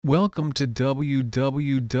Welcome to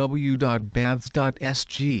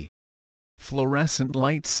www.baths.sg. Fluorescent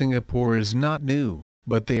light Singapore is not new,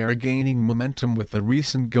 but they are gaining momentum with the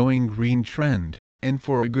recent going green trend, and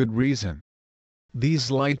for a good reason. These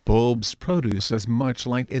light bulbs produce as much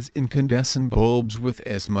light as incandescent bulbs with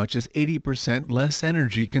as much as 80% less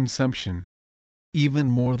energy consumption. Even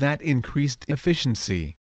more that increased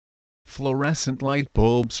efficiency. Fluorescent light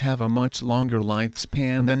bulbs have a much longer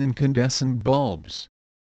lifespan than incandescent bulbs.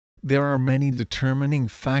 There are many determining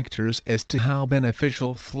factors as to how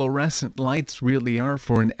beneficial fluorescent lights really are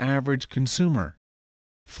for an average consumer.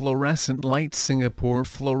 Fluorescent Singapore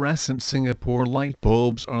light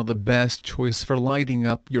bulbs are the best choice for lighting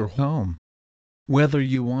up your home. Whether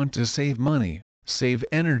you want to save money, save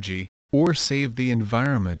energy, or save the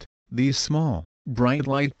environment, these small, bright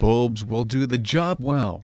light bulbs will do the job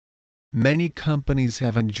well. Many companies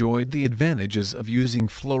have enjoyed the advantages of using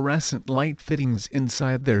fluorescent light fittings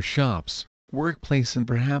inside their shops, workplace and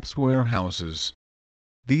perhaps warehouses.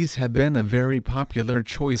 These have been a very popular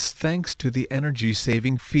choice thanks to the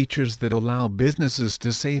energy-saving features that allow businesses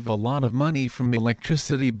to save a lot of money from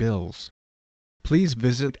electricity bills. Please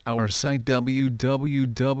visit our site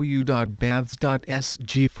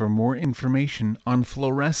www.baths.sg for more information on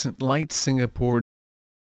Fluorescent Light Singapore.